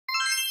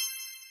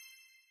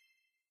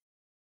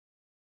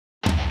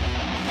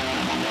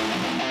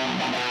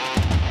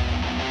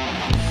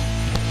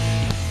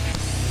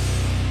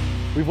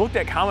We've looked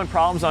at common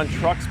problems on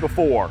trucks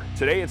before.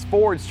 Today it's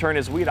Ford's turn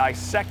as we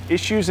dissect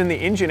issues in the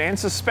engine and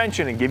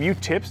suspension and give you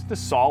tips to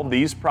solve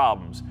these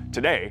problems.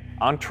 Today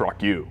on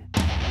TruckU.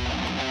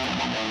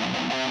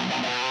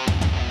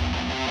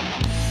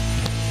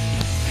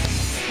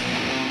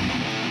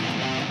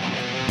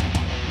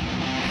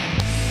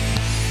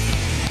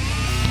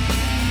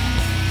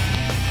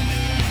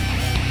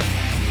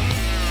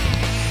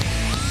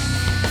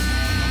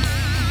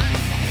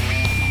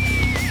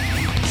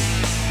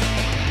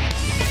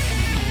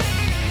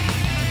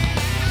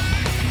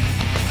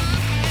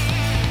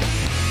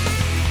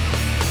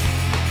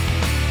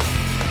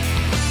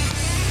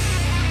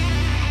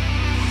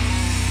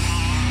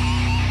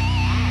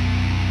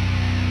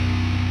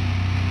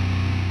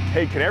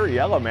 Hey, canary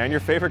yellow, man,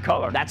 your favorite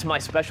color. That's my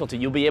specialty.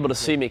 You'll be able to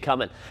see me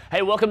coming.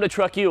 Hey, welcome to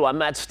TruckU. I'm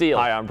Matt Steele.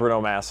 Hi, I'm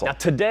Bruno Massel. Now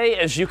today,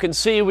 as you can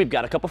see, we've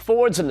got a couple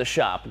Fords in the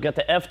shop. We've got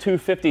the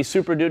F-250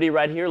 Super Duty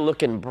right here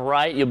looking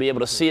bright. You'll be able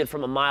to see it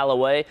from a mile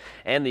away.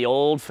 And the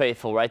old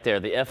faithful right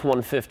there, the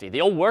F-150, the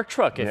old work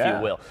truck, if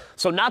you will.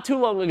 So not too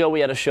long ago,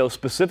 we had a show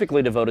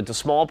specifically devoted to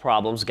small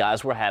problems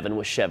guys were having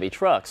with Chevy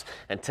trucks.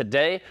 And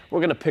today, we're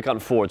going to pick on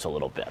Fords a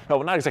little bit. No,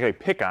 we're not exactly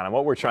pick on them.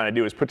 What we're trying to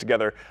do is put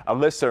together a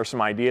list of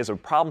some ideas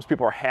of problems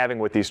people are having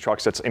with these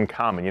trucks that's in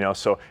common, you know.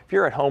 So if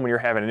you're at home and you're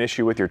having an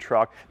issue with your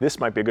truck, this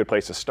might be a good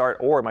place to start,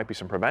 or it might be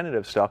some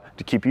preventative stuff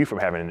to keep you from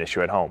having an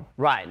issue at home.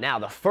 Right. Now,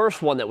 the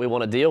first one that we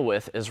want to deal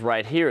with is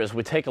right here as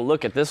we take a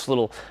look at this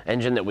little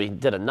engine that we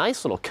did a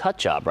nice little cut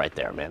job right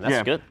there, man.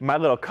 That's good. My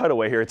little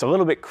cutaway here, it's a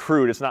little bit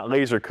crude. It's not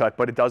laser cut,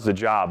 but it does the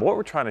job. What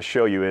we're trying to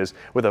show you is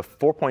with a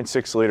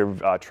 4.6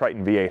 liter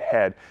Triton V8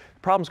 head,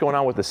 problems going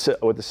on with the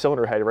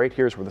cylinder head right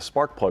here is where the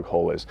spark plug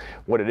hole is.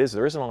 What it is,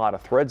 there isn't a lot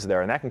of threads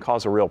there, and that can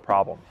cause a real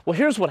problem. Well,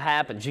 here's what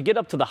happens. You get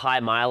up to the high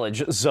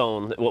mileage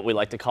zone, what we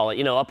like to call it,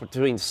 you know, up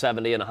between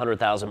 70 and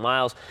 100,000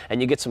 miles, and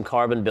you get some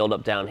carbon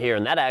buildup down here,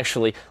 and that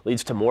actually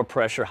leads to more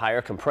pressure,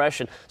 higher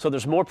compression. So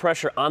there's more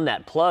pressure on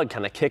that plug,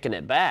 kind of kicking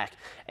it back.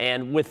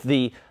 And with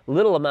the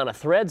little amount of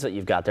threads that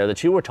you've got there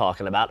that you were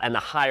talking about and the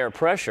higher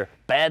pressure,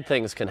 bad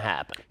things can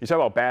happen. You talk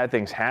about bad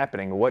things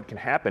happening. What can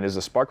happen is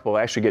the spark plug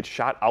actually gets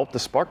shot out the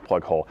spark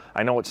plug hole.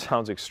 I know it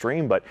sounds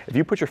extreme, but if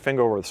you put your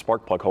finger over the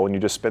spark plug hole and you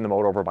just spin the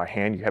motor over by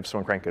hand, you have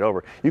someone crank it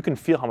over, you can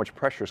feel how much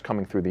pressure is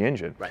coming through the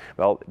engine. Right.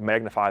 Well,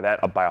 magnify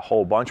that up by a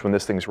whole bunch when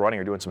this thing's running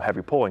or doing some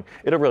heavy pulling,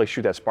 it'll really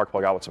shoot that spark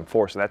plug out with some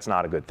force, and that's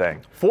not a good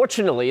thing.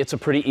 Fortunately, it's a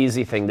pretty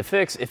easy thing to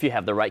fix if you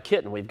have the right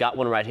kit, and we've got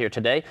one right here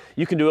today.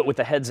 You can do it with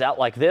the heads out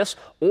like this,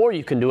 or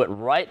you can do it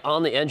right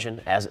on the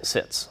engine as it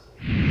sits.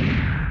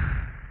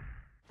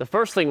 The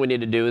first thing we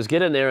need to do is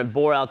get in there and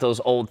bore out those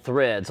old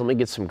threads. Let me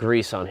get some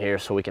grease on here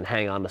so we can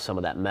hang on to some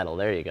of that metal.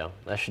 There you go.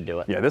 That should do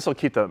it. Yeah, this will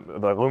keep the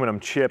aluminum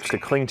chips to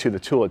cling to the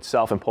tool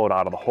itself and pull it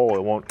out of the hole.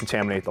 It won't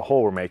contaminate the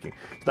hole we're making.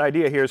 The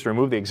idea here is to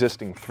remove the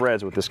existing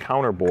threads with this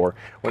counter bore.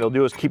 What it'll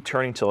do is keep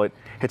turning till it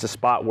hits a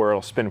spot where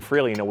it'll spin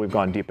freely. You know, we've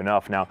gone deep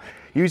enough. Now,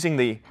 using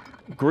the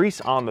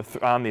grease on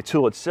the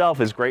tool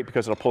itself is great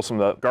because it'll pull some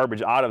of the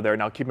garbage out of there.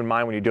 Now keep in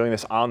mind when you're doing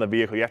this on the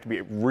vehicle, you have to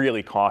be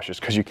really cautious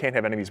because you can't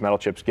have any of these metal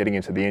chips getting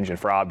into the engine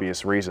for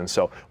obvious reasons.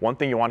 So one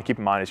thing you want to keep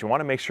in mind is you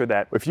want to make sure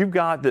that if you've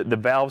got the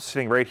valve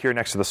sitting right here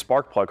next to the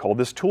spark plug hole,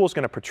 this tool is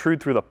going to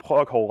protrude through the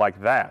plug hole like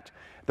that.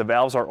 The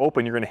valves are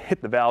open, you're going to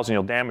hit the valves and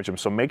you'll damage them.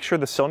 So make sure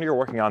the cylinder you're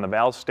working on, the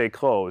valves stay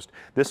closed.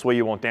 This way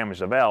you won't damage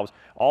the valves.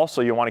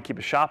 Also, you want to keep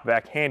a shop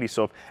vac handy,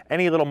 so if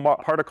any little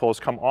particles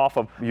come off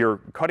of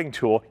your cutting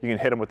tool, you can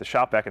hit them with the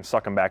shop vac and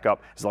suck them back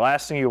up. Because the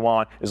last thing you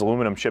want is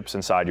aluminum chips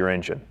inside your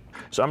engine.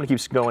 So I'm going to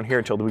keep going here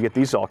until we get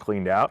these all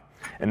cleaned out,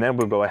 and then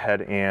we'll go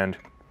ahead and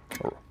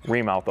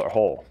ream out the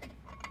hole.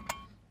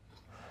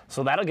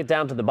 So that'll get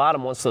down to the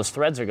bottom once those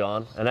threads are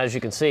gone, and as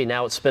you can see,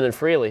 now it's spinning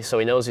freely, so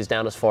he knows he's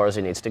down as far as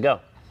he needs to go.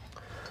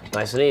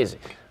 Nice and easy.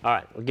 All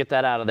right, we'll get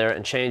that out of there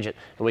and change it,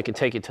 and we can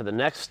take it to the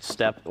next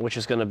step, which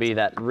is going to be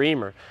that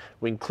reamer.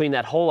 We can clean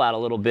that hole out a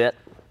little bit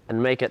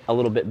and make it a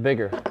little bit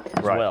bigger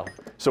as well.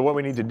 So what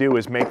we need to do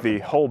is make the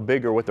hole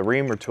bigger with the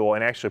reamer tool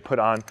and actually put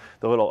on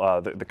the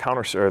little the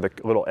counter or the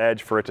little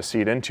edge for it to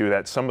seat into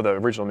that some of the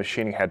original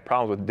machining had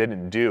problems with,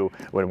 didn't do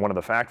in one of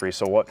the factories.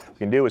 So what we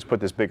can do is put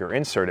this bigger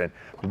insert in.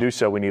 To do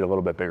so, we need a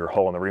little bit bigger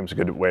hole, and the reamer's a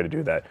good way to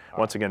do that.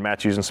 Once again,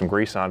 Matt's using some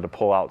grease on to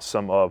pull out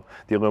some of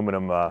the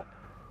aluminum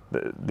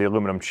the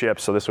aluminum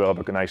chips, so this will have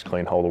a nice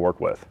clean hole to work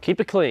with.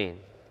 Keep it clean.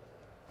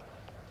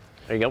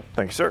 There you go.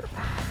 Thank you, sir.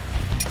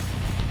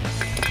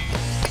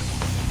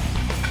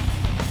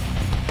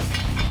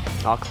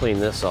 I'll clean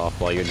this off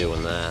while you're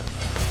doing that.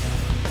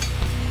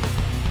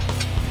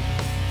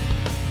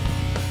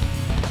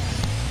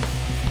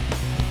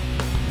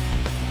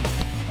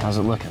 How's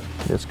it looking?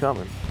 It's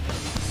coming.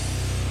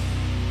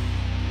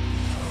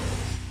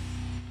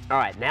 All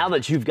right, now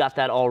that you've got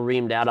that all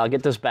reamed out, I'll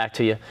get this back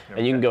to you,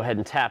 and you can go ahead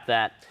and tap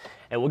that.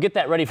 And we'll get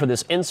that ready for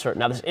this insert.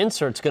 Now this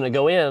insert's gonna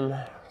go in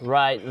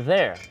right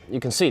there. You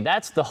can see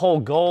that's the whole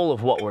goal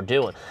of what we're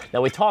doing.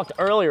 Now, we talked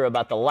earlier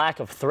about the lack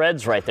of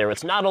threads right there.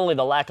 It's not only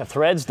the lack of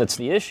threads that's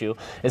the issue,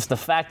 it's the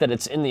fact that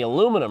it's in the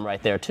aluminum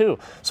right there too.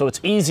 So it's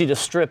easy to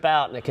strip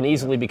out and it can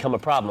easily become a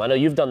problem. I know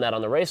you've done that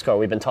on the race car.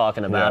 We've been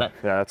talking about it.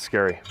 Yeah, that's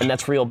scary. And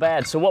that's real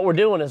bad. So what we're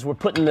doing is we're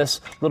putting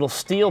this little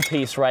steel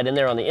piece right in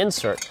there on the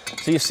insert.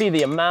 So you see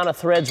the amount of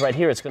threads right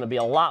here, it's going to be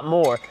a lot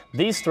more.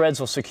 These threads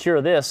will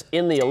secure this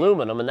in the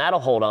aluminum and that'll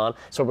hold on,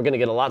 so we're going to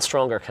get a lot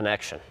stronger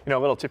connection. You know,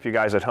 a little tip for you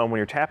guys at home, when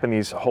you're tapping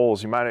these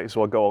holes, you might as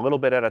well go a little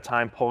bit at a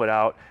time, pull it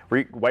out,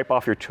 wipe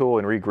off your tool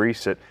and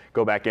re-grease it,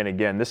 go back in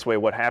again. This way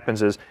what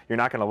happens is you're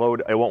not going to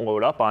load, it won't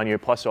load up on you,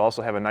 plus you'll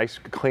also have a nice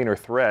cleaner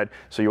thread,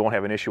 so you won't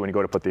have an issue when you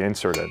go to put the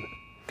insert in.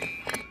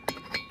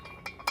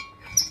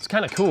 It's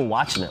kind of cool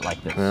watching it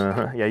like this.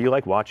 Yeah, you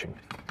like watching.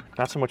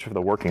 Not so much for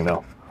the working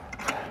though.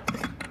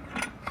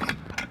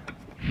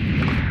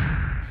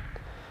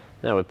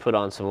 Now we put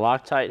on some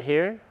Loctite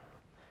here,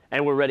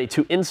 and we're ready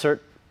to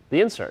insert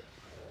the insert.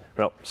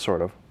 Well,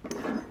 sort of.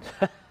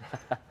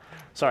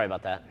 Sorry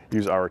about that.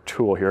 Use our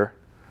tool here.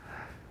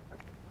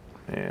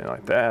 And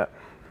like that.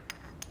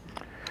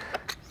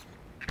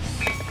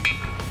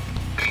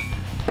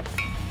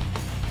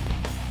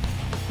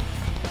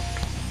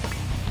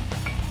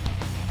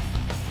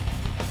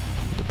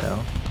 Put it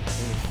down.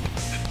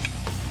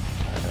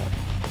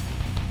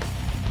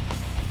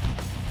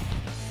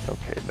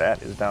 Okay,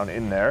 that is down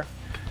in there.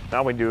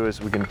 Now what we do is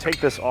we can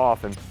take this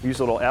off and use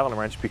a little Allen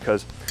wrench,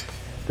 because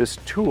this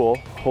tool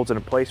holds it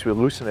in place. We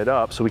loosen it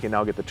up so we can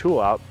now get the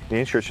tool out. The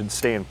insert should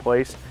stay in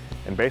place,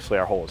 and basically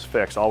our hole is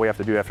fixed. All we have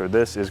to do after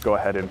this is go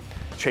ahead and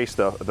chase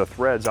the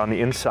threads on the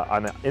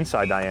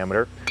inside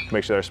diameter to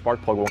make sure our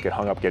spark plug won't get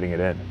hung up getting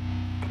it in.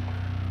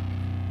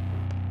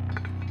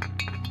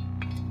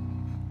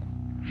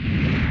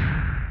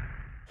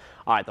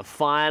 All right, the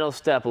final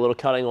step, a little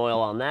cutting oil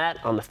on that,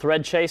 on the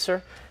thread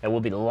chaser, and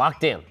we'll be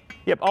locked in.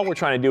 Yep, all we're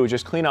trying to do is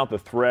just clean out the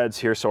threads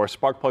here so our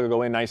spark plug will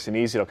go in nice and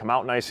easy. It'll come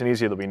out nice and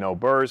easy. There'll be no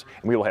burrs,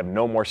 and we will have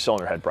no more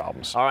cylinder head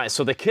problems. All right,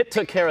 so the kit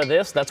took care of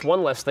this. That's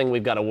one less thing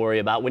we've got to worry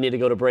about. We need to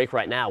go to break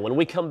right now. When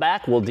we come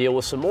back, we'll deal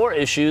with some more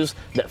issues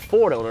that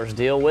Ford owners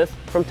deal with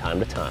from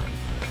time to time.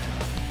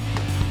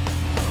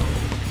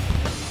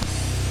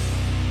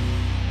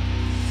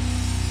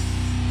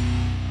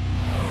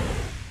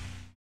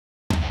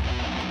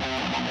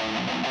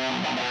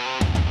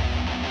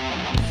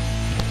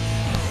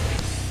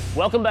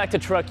 Welcome back to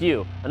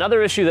TruckU.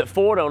 Another issue that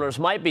Ford owners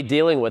might be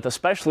dealing with,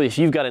 especially if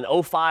you've got an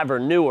 05 or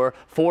newer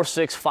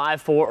 4.6,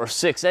 5.4, or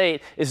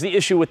 6.8, is the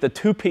issue with the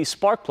two-piece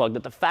spark plug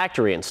that the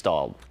factory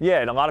installed.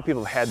 Yeah, and a lot of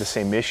people have had the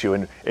same issue,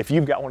 and if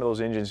you've got one of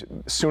those engines,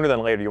 sooner than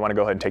later you want to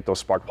go ahead and take those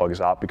spark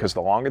plugs out, because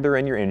the longer they're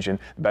in your engine,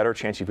 the better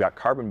chance you've got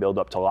carbon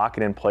buildup to lock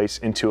it in place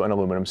into an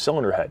aluminum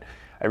cylinder head.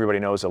 Everybody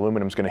knows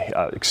aluminum is going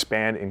to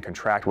expand and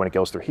contract when it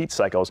goes through heat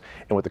cycles,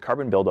 and with the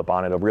carbon buildup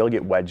on it, it'll really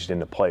get wedged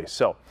into place.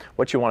 So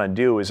what you want to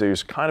do is,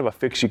 there's kind of a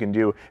fix you can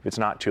do if it's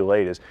not too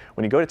late, is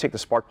when you go to take the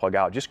spark plug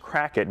out, just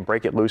crack it and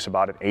break it loose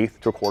about 1/8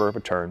 to 1/4 of a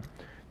turn.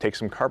 Take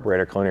some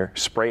carburetor cleaner,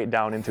 spray it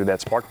down in through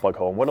that spark plug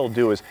hole, and what it'll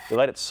do is you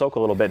let it soak a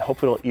little bit, and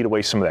hopefully it'll eat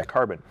away some of that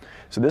carbon.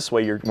 So this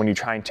way, when you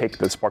try and take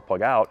the spark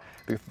plug out,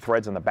 the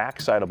threads on the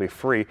back side will be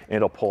free, and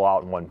it'll pull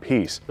out in one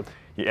piece.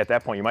 At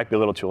that point, you might be a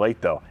little too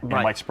late, though. And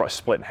Right. It might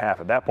split in half.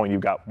 At that point, you've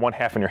got one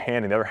half in your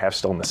hand and the other half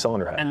still in the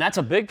cylinder head. And that's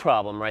a big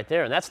problem right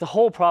there. And that's the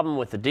whole problem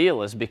with the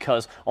deal, is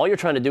because all you're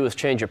trying to do is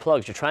change your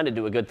plugs. You're trying to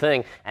do a good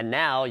thing. And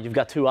now you've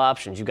got two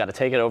options. You've got to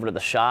take it over to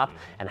the shop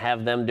and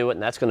have them do it,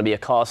 and that's going to be a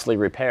costly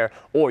repair.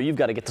 Or you've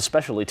got to get the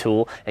specialty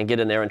tool and get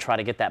in there and try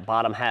to get that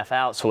bottom half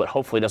out so it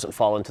hopefully doesn't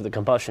fall into the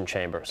combustion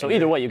chamber. So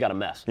either way, you've got a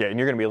mess. Yeah, and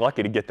you're going to be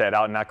lucky to get that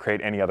out and not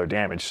create any other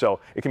damage. So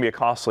it can be a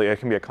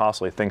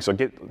costly thing. So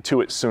get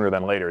to it sooner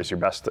than later is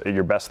your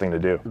best thing to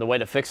do. The way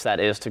to fix that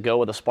is to go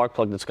with a spark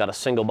plug that's got a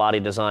single body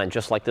design,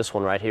 just like this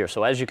one right here.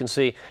 So as you can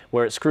see,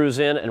 where it screws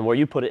in and where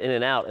you put it in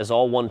and out is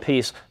all one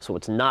piece, so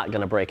it's not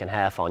going to break in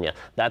half on you.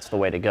 That's the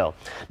way to go.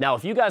 Now,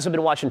 if you guys have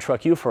been watching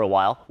TruckU for a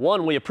while,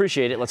 one, we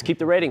appreciate it. Let's keep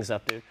the ratings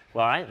up, dude.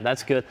 All right,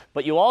 that's good.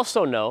 But you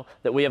also know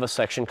that we have a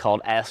section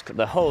called Ask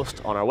the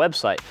Host on our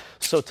website.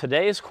 So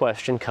today's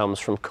question comes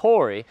from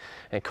Corey,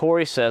 and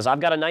Corey says, I've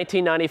got a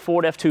 1990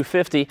 Ford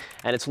F-250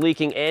 and it's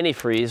leaking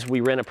antifreeze. We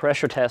ran a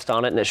pressure test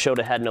on it and it showed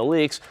it had no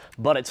leaks,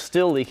 but it's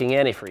still leaking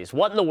antifreeze.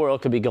 What in the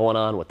world could be going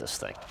on with this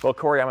thing? Well,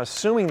 Corey, I'm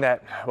assuming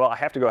that, well, I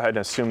have to go ahead and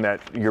assume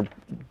that you're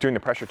doing the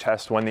pressure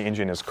test when the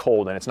engine is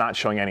cold and it's not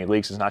showing any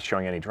leaks, it's not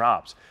showing any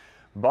drops.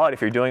 But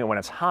if you're doing it when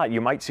it's hot,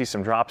 you might see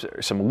some drops,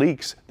 some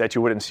leaks that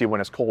you wouldn't see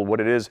when it's cold. What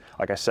it is,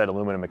 like I said,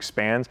 aluminum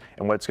expands,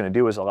 and what it's going to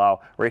do is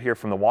allow, right here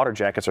from the water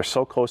jackets are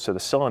so close to the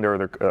cylinder or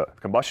the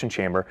combustion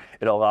chamber,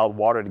 it'll allow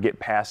water to get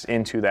passed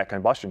into that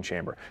combustion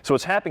chamber. So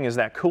what's happening is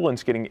that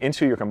coolant's getting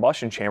into your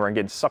combustion chamber and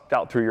getting sucked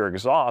out through your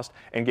exhaust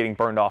and getting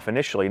burned off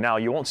initially. Now,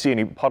 you won't see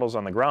any puddles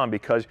on the ground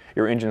because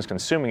your engine's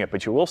consuming it,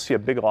 but you will see a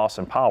big loss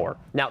in power.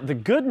 Now, the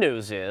good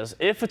news is,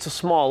 if it's a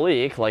small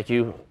leak, like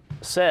you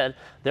said,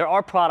 there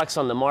are products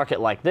on the market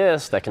like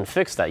this that can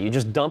fix that. You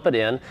just dump it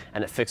in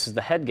and it fixes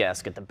the head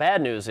gasket. The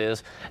bad news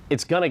is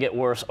it's going to get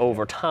worse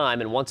over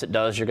time, and once it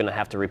does, you're going to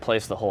have to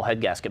replace the whole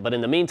head gasket. But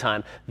in the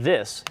meantime,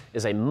 this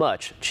is a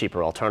much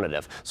cheaper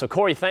alternative. So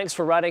Corey, thanks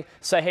for writing.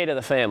 Say hey to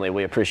the family.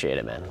 We appreciate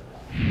it, man.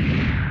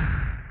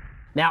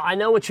 Now, I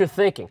know what you're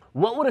thinking.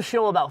 What would a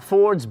show about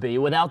Fords be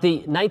without the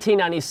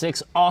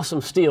 1996 awesome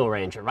Steele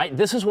Ranger, right?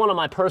 This is one of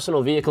my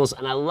personal vehicles,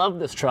 and I love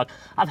this truck.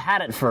 I've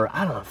had it for,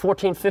 I don't know,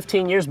 14,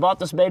 15 years, bought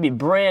this baby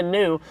brand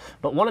new,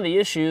 but one of the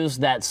issues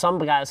that some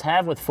guys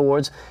have with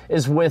Fords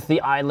is with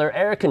the idler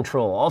air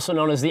control, also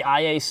known as the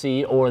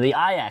IAC or the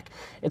IAC.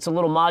 It's a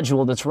little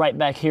module that's right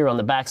back here on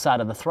the back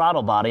side of the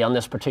throttle body on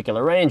this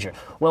particular Ranger.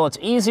 Well, it's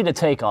easy to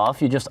take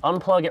off. You just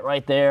unplug it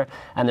right there,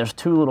 and there's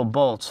two little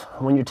bolts.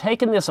 When you're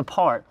taking this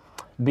apart,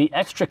 be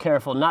extra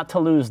careful not to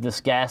lose this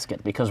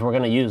gasket because we're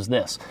going to use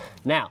this.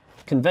 Now,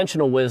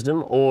 conventional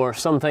wisdom or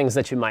some things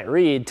that you might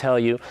read tell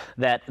you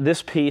that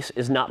this piece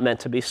is not meant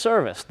to be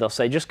serviced. They'll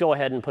say, just go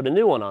ahead and put a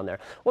new one on there.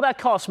 Well, that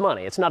costs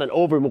money. It's not an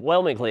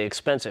overwhelmingly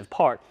expensive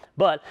part,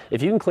 but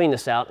if you can clean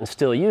this out and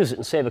still use it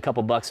and save a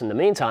couple bucks in the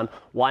meantime,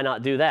 why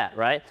not do that,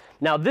 right?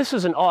 Now, this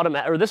is an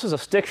automatic, or this is a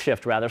stick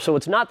shift rather, so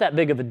it's not that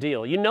big of a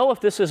deal. You know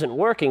if this isn't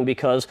working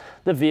because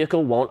the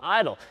vehicle won't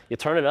idle. You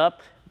turn it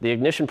up, the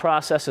ignition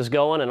process is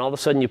going, and all of a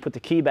sudden you put the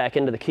key back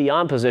into the key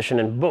on position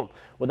and boom,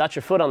 without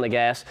your foot on the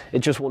gas, it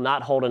just will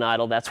not hold an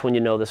idle. That's when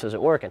you know this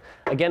isn't working.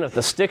 Again, with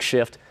the stick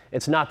shift,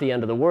 it's not the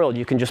end of the world.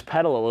 You can just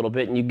pedal a little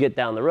bit and you get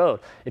down the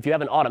road. If you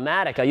have an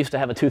automatic, I used to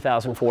have a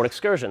 2000 Ford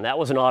Excursion. That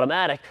was an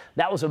automatic.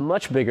 That was a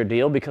much bigger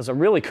deal because I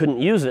really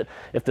couldn't use it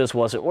if this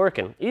wasn't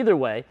working. Either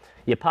way,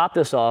 you pop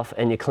this off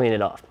and you clean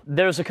it off.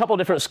 There's a couple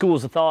different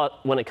schools of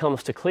thought when it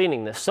comes to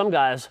cleaning this. Some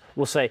guys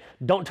will say,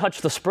 don't touch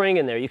the spring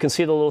in there. You can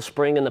see the little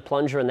spring in the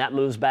plunger and that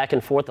moves back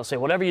and forth. They'll say,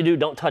 whatever you do,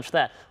 don't touch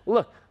that. Well,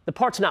 look, the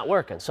part's not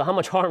working, so how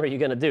much harm are you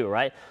gonna do,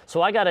 right?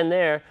 So I got in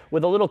there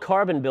with a little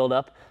carbon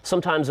buildup.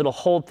 Sometimes it'll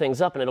hold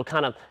things up and it'll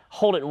kind of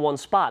hold it in one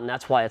spot, and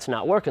that's why it's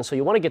not working. So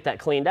you wanna get that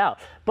cleaned out.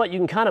 But you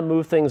can kind of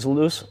move things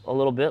loose a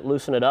little bit,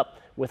 loosen it up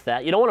with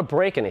that. You don't wanna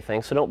break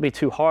anything, so don't be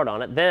too hard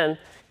on it. Then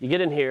you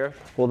get in here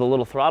with a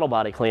little throttle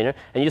body cleaner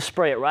and you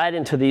spray it right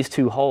into these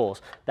two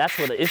holes. That's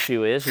where the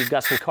issue is. You've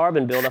got some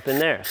carbon buildup in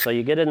there. So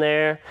you get in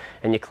there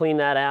and you clean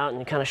that out and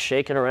you kind of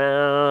shake it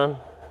around.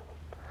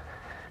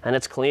 And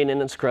it's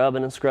cleaning and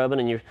scrubbing,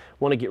 and you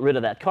want to get rid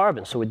of that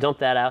carbon. So we dump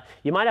that out.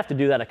 You might have to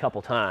do that a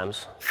couple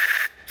times.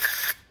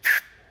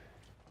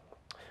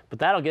 But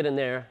that'll get in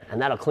there,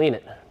 and that'll clean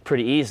it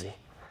pretty easy.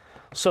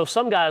 So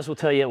some guys will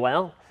tell you,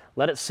 well,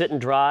 let it sit and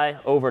dry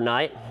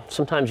overnight.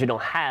 Sometimes you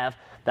don't have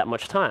that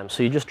much time.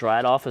 So you just dry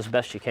it off as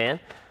best you can,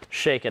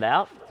 shake it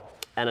out.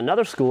 And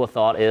another school of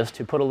thought is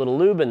to put a little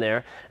lube in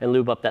there and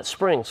lube up that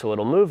spring so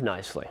it'll move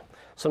nicely.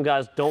 Some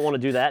guys don't want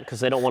to do that because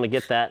they don't want to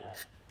get that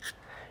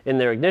in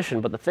their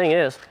ignition, but the thing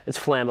is, it's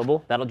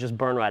flammable. That'll just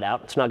burn right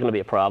out. It's not going to be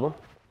a problem.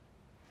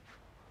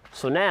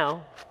 So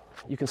now,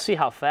 you can see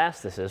how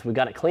fast this is. We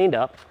got it cleaned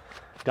up,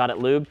 got it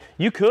lubed.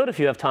 You could,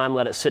 if you have time,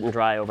 let it sit and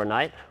dry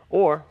overnight,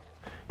 or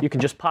you can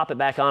just pop it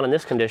back on in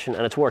this condition,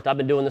 and it's worked. I've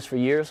been doing this for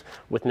years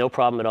with no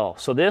problem at all.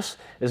 So this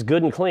is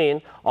good and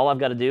clean. All I've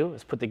got to do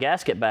is put the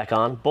gasket back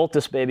on, bolt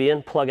this baby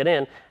in, plug it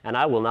in, and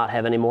I will not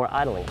have any more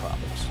idling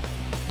problems.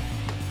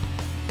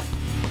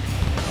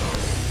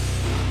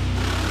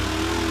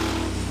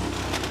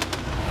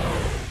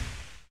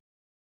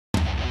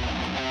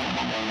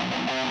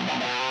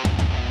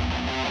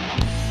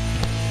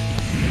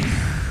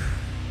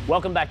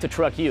 Welcome back to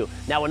TruckU.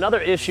 Now,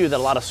 another issue that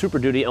a lot of Super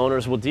Duty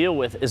owners will deal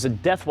with is a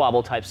death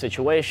wobble type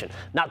situation.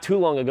 Not too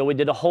long ago, we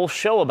did a whole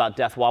show about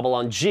death wobble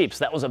on Jeeps.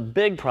 That was a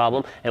big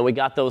problem, and we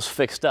got those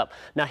fixed up.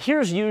 Now,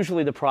 here's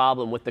usually the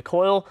problem with the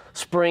coil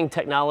spring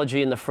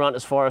technology in the front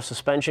as far as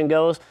suspension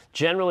goes.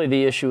 Generally,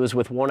 the issue is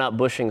with worn out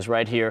bushings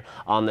right here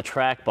on the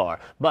track bar.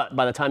 But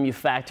by the time you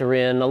factor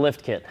in a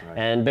lift kit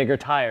and bigger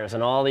tires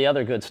and all the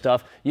other good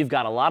stuff, you've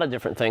got a lot of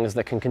different things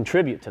that can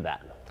contribute to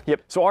that.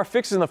 Yep, so our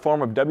fix is in the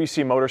form of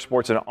WC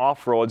Motorsports and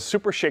Off-Road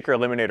Super Shaker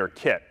Eliminator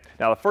Kit.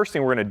 Now the first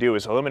thing we're going to do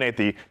is eliminate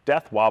the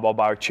death wobble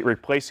by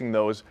replacing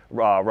those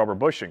rubber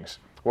bushings.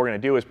 What we're going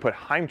to do is put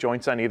Heim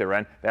joints on either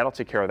end. That'll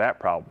take care of that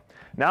problem.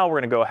 Now we're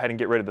going to go ahead and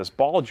get rid of this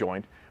ball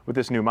joint with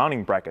this new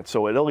mounting bracket.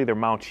 So it'll either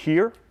mount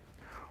here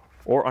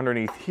or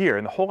underneath here.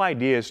 And the whole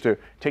idea is to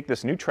take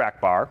this new track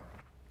bar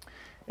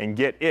and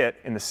get it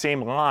in the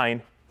same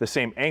line, the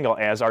same angle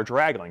as our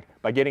drag link.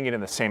 By getting it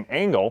in the same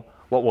angle,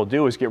 what we'll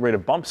do is get rid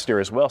of bump steer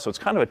as well, so it's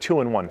kind of a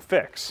two-in-one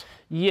fix.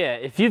 Yeah,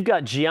 if you've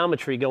got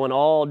geometry going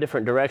all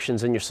different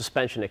directions in your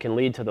suspension, it can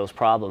lead to those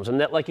problems.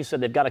 And that, like you said,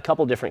 they've got a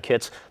couple different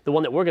kits. The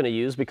one that we're going to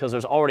use, because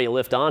there's already a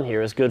lift on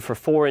here, is good for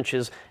 4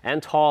 inches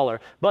and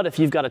taller. But if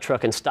you've got a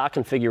truck in stock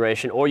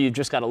configuration, or you've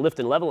just got a lift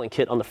and leveling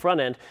kit on the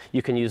front end,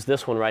 you can use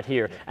this one right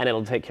here, and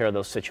it'll take care of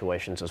those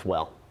situations as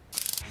well.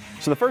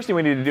 So the first thing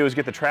we need to do is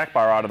get the track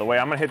bar out of the way.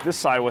 I'm going to hit this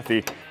side with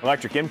the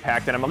electric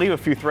impact, and I'm going to leave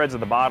a few threads at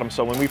the bottom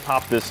so when we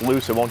pop this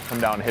loose, it won't come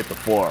down and hit the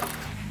floor.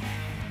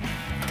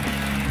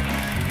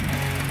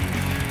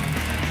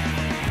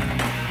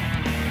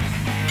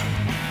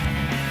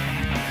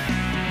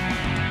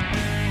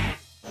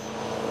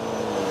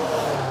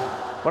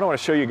 What I want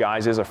to show you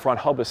guys is a front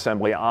hub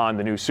assembly on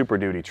the new Super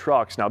Duty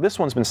trucks. Now this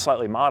one's been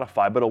slightly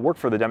modified, but it'll work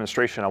for the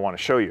demonstration I want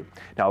to show you.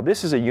 Now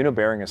this is a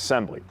unibearing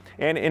assembly,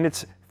 and in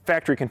its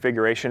factory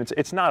configuration,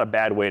 it's not a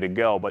bad way to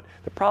go, but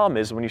the problem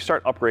is when you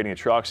start upgrading the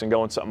trucks and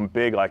going something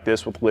big like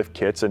this with lift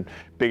kits and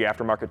big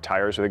aftermarket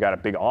tires where they got a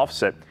big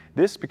offset,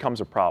 this becomes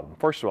a problem.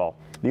 First of all,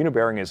 the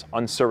unibearing is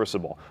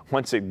unserviceable.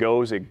 Once it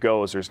goes,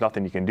 there's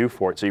nothing you can do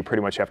for it, so you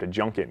pretty much have to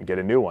junk it and get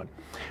a new one.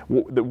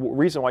 The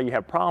reason why you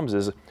have problems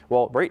is,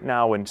 well, right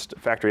now in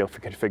factory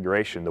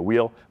configuration, the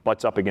wheel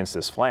butts up against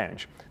this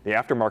flange. The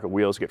aftermarket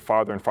wheels get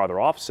farther and farther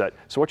offset,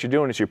 so what you're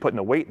doing is you're putting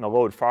the weight and the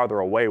load farther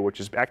away, which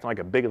is acting like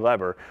a big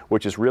lever,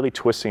 which is really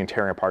twisting and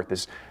tearing apart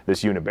this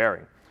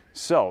unibearing.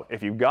 So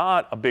if you've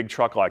got a big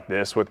truck like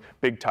this with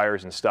big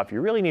tires and stuff,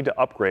 you really need to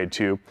upgrade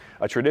to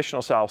a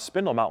traditional style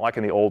spindle mount like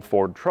in the old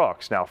Ford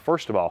trucks. Now,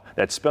 first of all,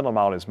 that spindle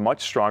mount is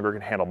much stronger, can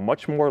handle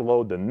much more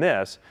load than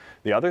this.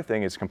 The other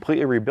thing is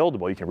completely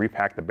rebuildable. You can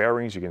repack the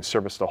bearings, you can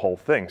service the whole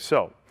thing.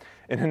 So,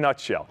 in a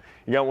nutshell,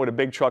 you got with a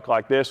big truck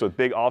like this with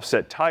big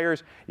offset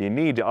tires, you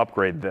need to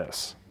upgrade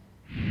this.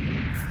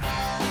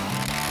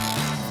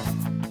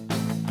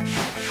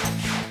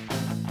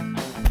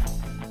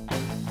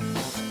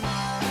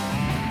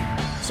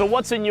 So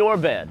what's in your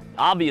bed?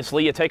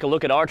 Obviously, you take a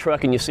look at our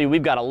truck and you see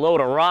we've got a load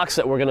of rocks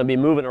that we're going to be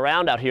moving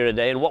around out here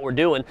today, and what we're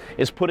doing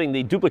is putting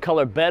the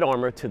Duplicolor bed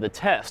armor to the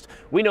test.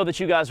 We know that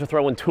you guys are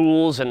throwing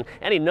tools and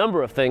any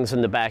number of things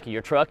in the back of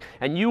your truck,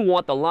 and you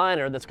want the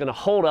liner that's going to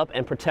hold up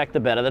and protect the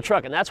bed of the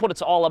truck, and that's what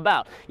it's all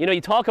about. You know, you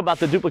talk about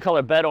the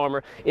Duplicolor bed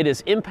armor, it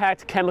is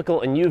impact,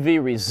 chemical, and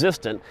UV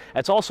resistant.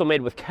 It's also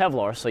made with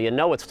Kevlar, so you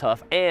know it's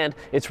tough, and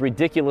it's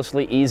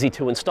ridiculously easy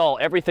to install.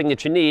 Everything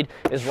that you need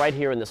is right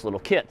here in this little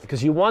kit,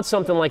 because you want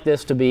something like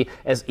this to be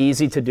as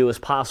easy to do as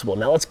possible.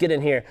 Now let's get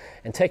in here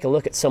and take a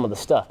look at some of the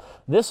stuff.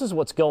 This is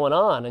what's going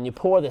on, and you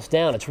pour this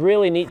down. It's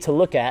really neat to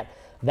look at.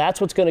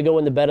 That's what's going to go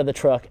in the bed of the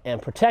truck and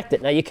protect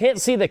it. Now you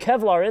can't see the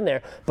Kevlar in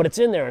there, but it's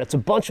in there, and it's a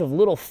bunch of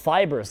little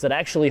fibers that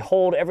actually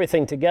hold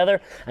everything together,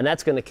 and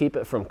that's going to keep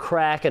it from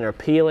cracking or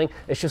peeling.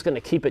 It's just going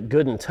to keep it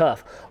good and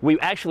tough. We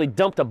actually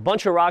dumped a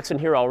bunch of rocks in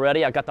here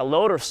already. I got the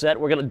loader set.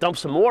 We're going to dump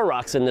some more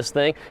rocks in this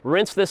thing,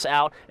 rinse this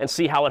out, and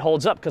see how it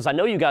holds up, because I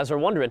know you guys are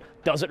wondering,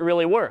 does it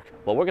really work?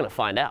 Well, we're going to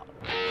find out.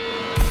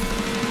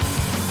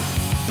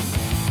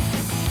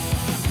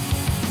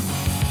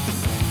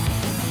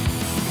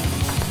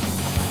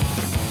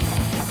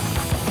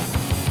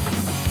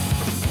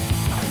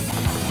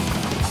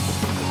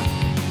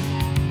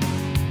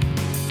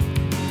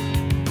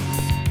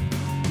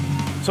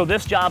 So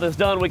this job is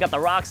done. We got the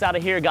rocks out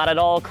of here, got it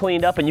all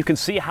cleaned up, and you can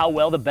see how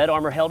well the bed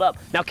armor held up.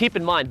 Now keep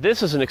in mind,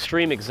 this is an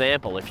extreme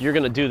example. If you're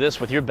gonna do this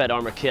with your bed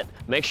armor kit,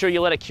 make sure you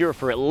let it cure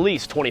for at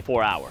least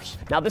 24 hours.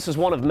 Now this is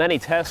one of many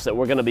tests that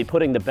we're gonna be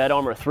putting the bed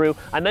armor through.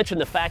 I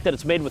mentioned the fact that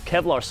it's made with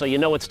Kevlar, so you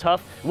know it's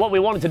tough. What we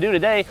wanted to do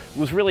today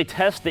was really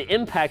test the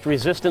impact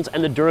resistance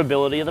and the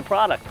durability of the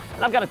product.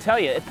 And I've gotta tell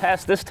you, it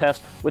passed this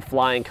test with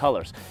flying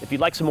colors. If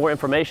you'd like some more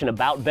information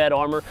about bed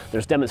armor,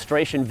 there's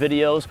demonstration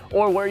videos,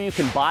 or where you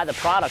can buy the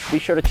product, be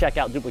sure to check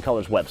out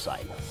Duplicolor's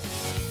website.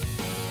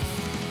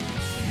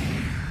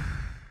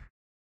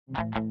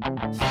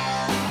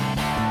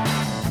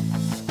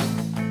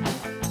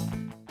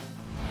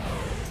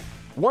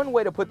 One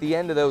way to put the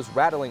end to those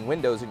rattling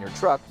windows in your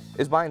truck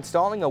is by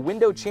installing a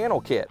window channel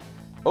kit.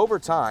 Over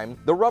time,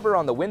 the rubber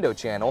on the window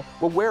channel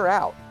will wear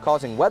out,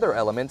 causing weather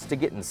elements to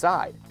get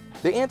inside.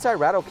 The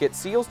anti-rattle kit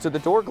seals to the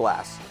door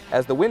glass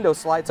as the window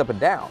slides up and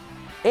down,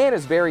 and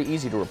is very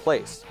easy to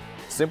replace.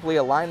 Simply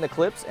align the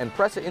clips and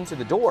press it into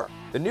the door.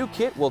 The new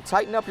kit will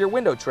tighten up your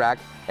window track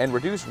and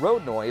reduce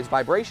road noise,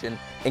 vibration,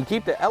 and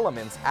keep the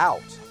elements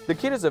out. The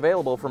kit is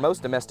available for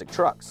most domestic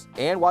trucks,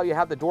 and while you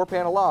have the door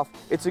panel off,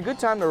 it's a good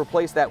time to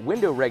replace that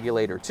window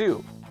regulator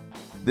too.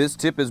 This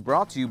tip is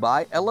brought to you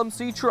by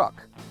LMC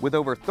Truck. With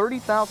over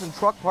 30,000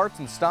 truck parts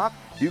in stock,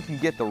 you can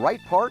get the right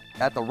part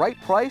at the right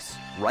price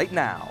right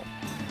now.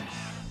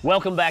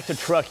 Welcome back to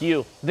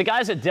TruckU. The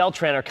guys at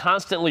Deltran are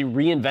constantly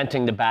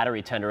reinventing the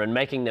battery tender and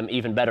making them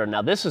even better.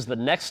 Now this is the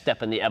next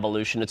step in the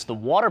evolution. It's the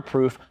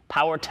waterproof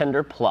Power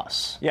Tender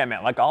Plus. Yeah,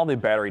 man, like all the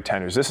battery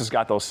tenders, this has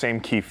got those same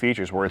key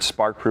features where it's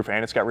spark proof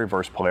and it's got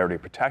reverse polarity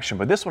protection.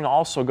 But this one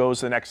also goes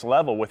to the next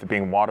level with it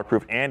being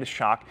waterproof and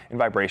shock and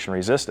vibration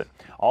resistant.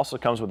 Also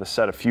comes with a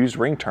set of fused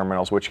ring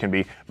terminals which can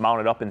be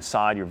mounted up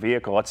inside your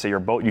vehicle. Let's say your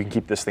boat, you can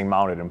keep this thing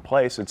mounted in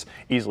place. It's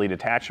easily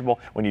detachable.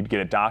 When you get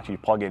it docked, you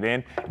plug it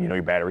in, and you know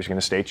your battery's going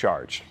to stay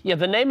charged. Yeah,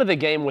 the name of the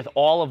game with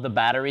all of the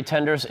battery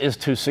tenders is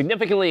to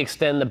significantly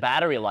extend the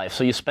battery life.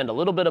 So you spend a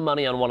little bit of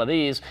money on one of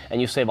these and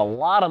you save a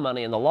lot of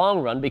money in the long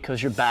run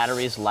because your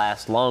batteries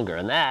last longer.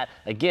 And that,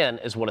 again,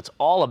 is what it's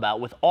all about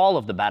with all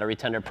of the battery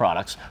tender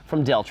products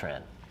from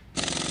Deltran.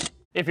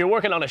 If you're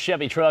working on a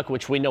Chevy truck,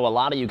 which we know a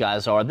lot of you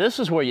guys are, this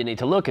is where you need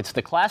to look. It's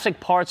the classic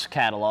parts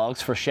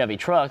catalogs for Chevy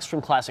trucks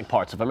from Classic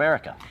Parts of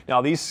America.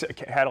 Now, these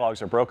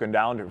catalogs are broken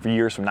down for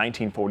years from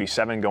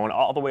 1947 going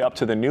all the way up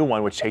to the new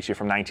one, which takes you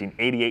from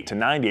 1988 to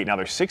 98. Now,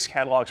 there's 6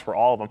 catalogs for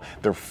all of them.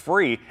 They're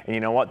free, and you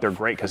know what? They're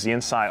great because the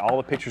inside, all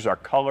the pictures are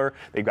color.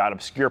 They've got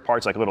obscure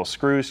parts like little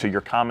screws to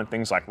your common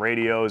things like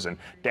radios and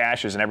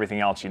dashes and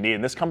everything else you need.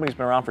 And this company's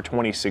been around for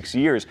 26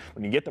 years.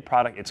 When you get the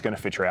product, it's going to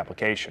fit your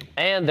application.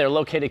 And they're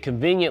located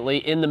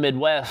conveniently in the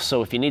Midwest,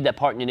 so if you need that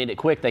part and you need it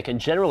quick, they can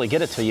generally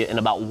get it to you in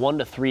about 1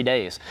 to 3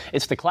 days.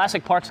 It's the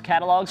Classic Parts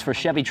catalogs for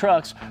Chevy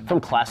trucks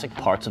from Classic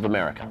Parts of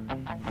America.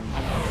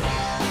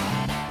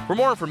 For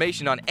more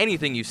information on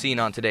anything you've seen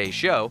on today's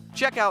show,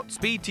 check out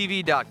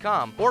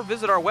speedtv.com or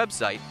visit our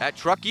website at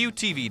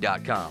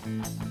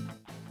truckutv.com.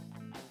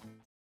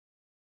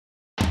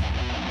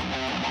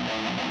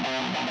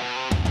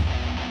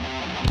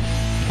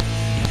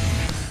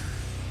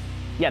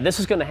 Yeah,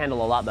 this is going to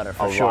handle a lot better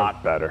for sure. A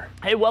lot better.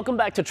 Hey, welcome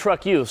back to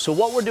TruckU. So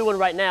what we're doing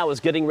right now is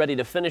getting ready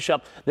to finish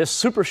up this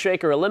Super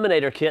Shaker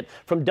Eliminator Kit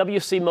from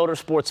WC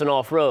Motorsports and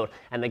Off-Road.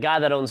 And the guy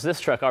that owns this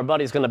truck, our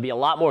buddy's going to be a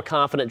lot more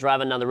confident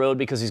driving down the road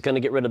because he's going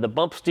to get rid of the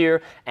bump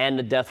steer and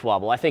the death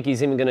wobble. I think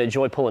he's even going to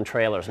enjoy pulling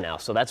trailers now,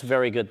 so that's a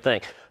very good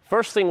thing.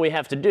 First thing we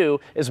have to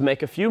do is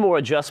make a few more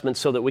adjustments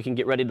so that we can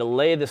get ready to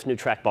lay this new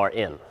track bar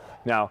in.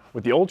 Now,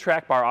 with the old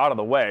track bar out of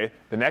the way,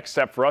 the next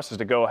step for us is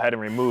to go ahead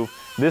and remove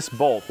this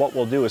bolt. What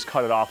we'll do is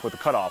cut it off with a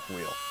cutoff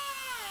wheel.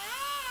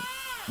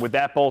 With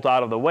that bolt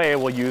out of the way,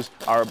 we'll use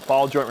our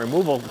ball joint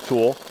removal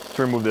tool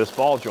to remove this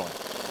ball joint.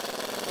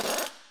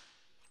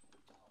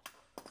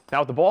 Now,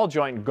 with the ball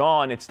joint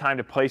gone, it's time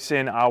to place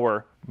in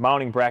our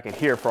mounting bracket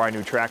here for our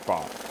new track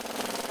bar.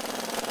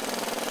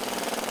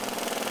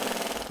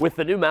 With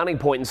the new mounting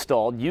point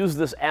installed, use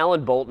this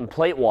Allen bolt and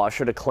plate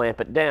washer to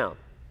clamp it down.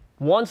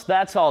 Once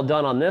that's all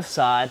done on this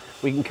side,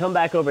 we can come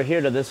back over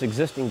here to this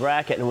existing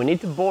bracket, and we need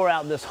to bore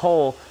out this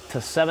hole to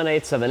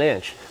 7/8 of an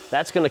inch.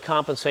 That's going to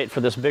compensate for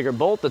this bigger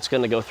bolt that's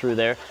going to go through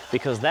there,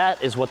 because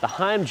that is what the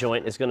heim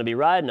joint is going to be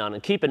riding on.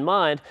 And keep in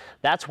mind,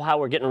 that's how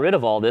we're getting rid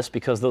of all this,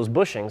 because those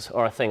bushings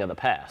are a thing of the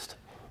past.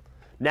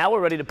 Now we're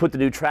ready to put the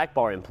new track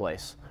bar in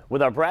place.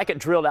 With our bracket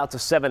drilled out to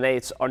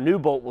 7/8, our new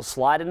bolt will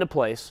slide into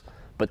place,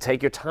 but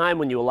take your time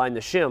when you align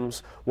the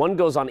shims. One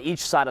goes on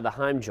each side of the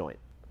heim joint.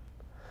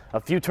 A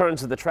few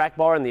turns of the track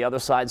bar and the other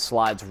side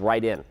slides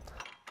right in.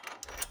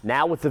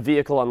 Now with the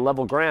vehicle on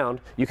level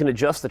ground, you can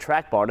adjust the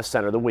track bar to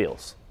center the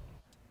wheels.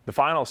 The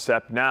final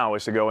step now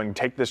is to go and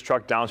take this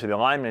truck down to the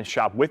alignment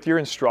shop with your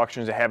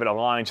instructions and have it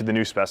aligned to the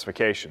new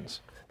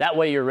specifications. That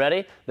way you're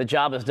ready, the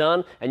job is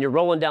done, and you're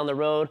rolling down the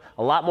road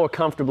a lot more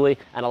comfortably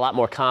and a lot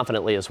more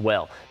confidently as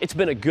well. It's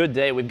been a good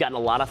day. We've gotten a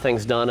lot of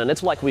things done, and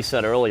it's like we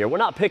said earlier, we're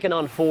not picking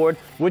on Ford.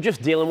 We're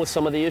just dealing with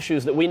some of the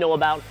issues that we know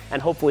about,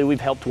 and hopefully we've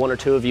helped 1 or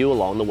 2 of you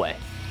along the way.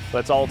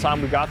 That's all the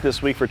time we've got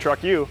this week for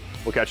TruckU.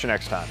 We'll catch you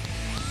next time.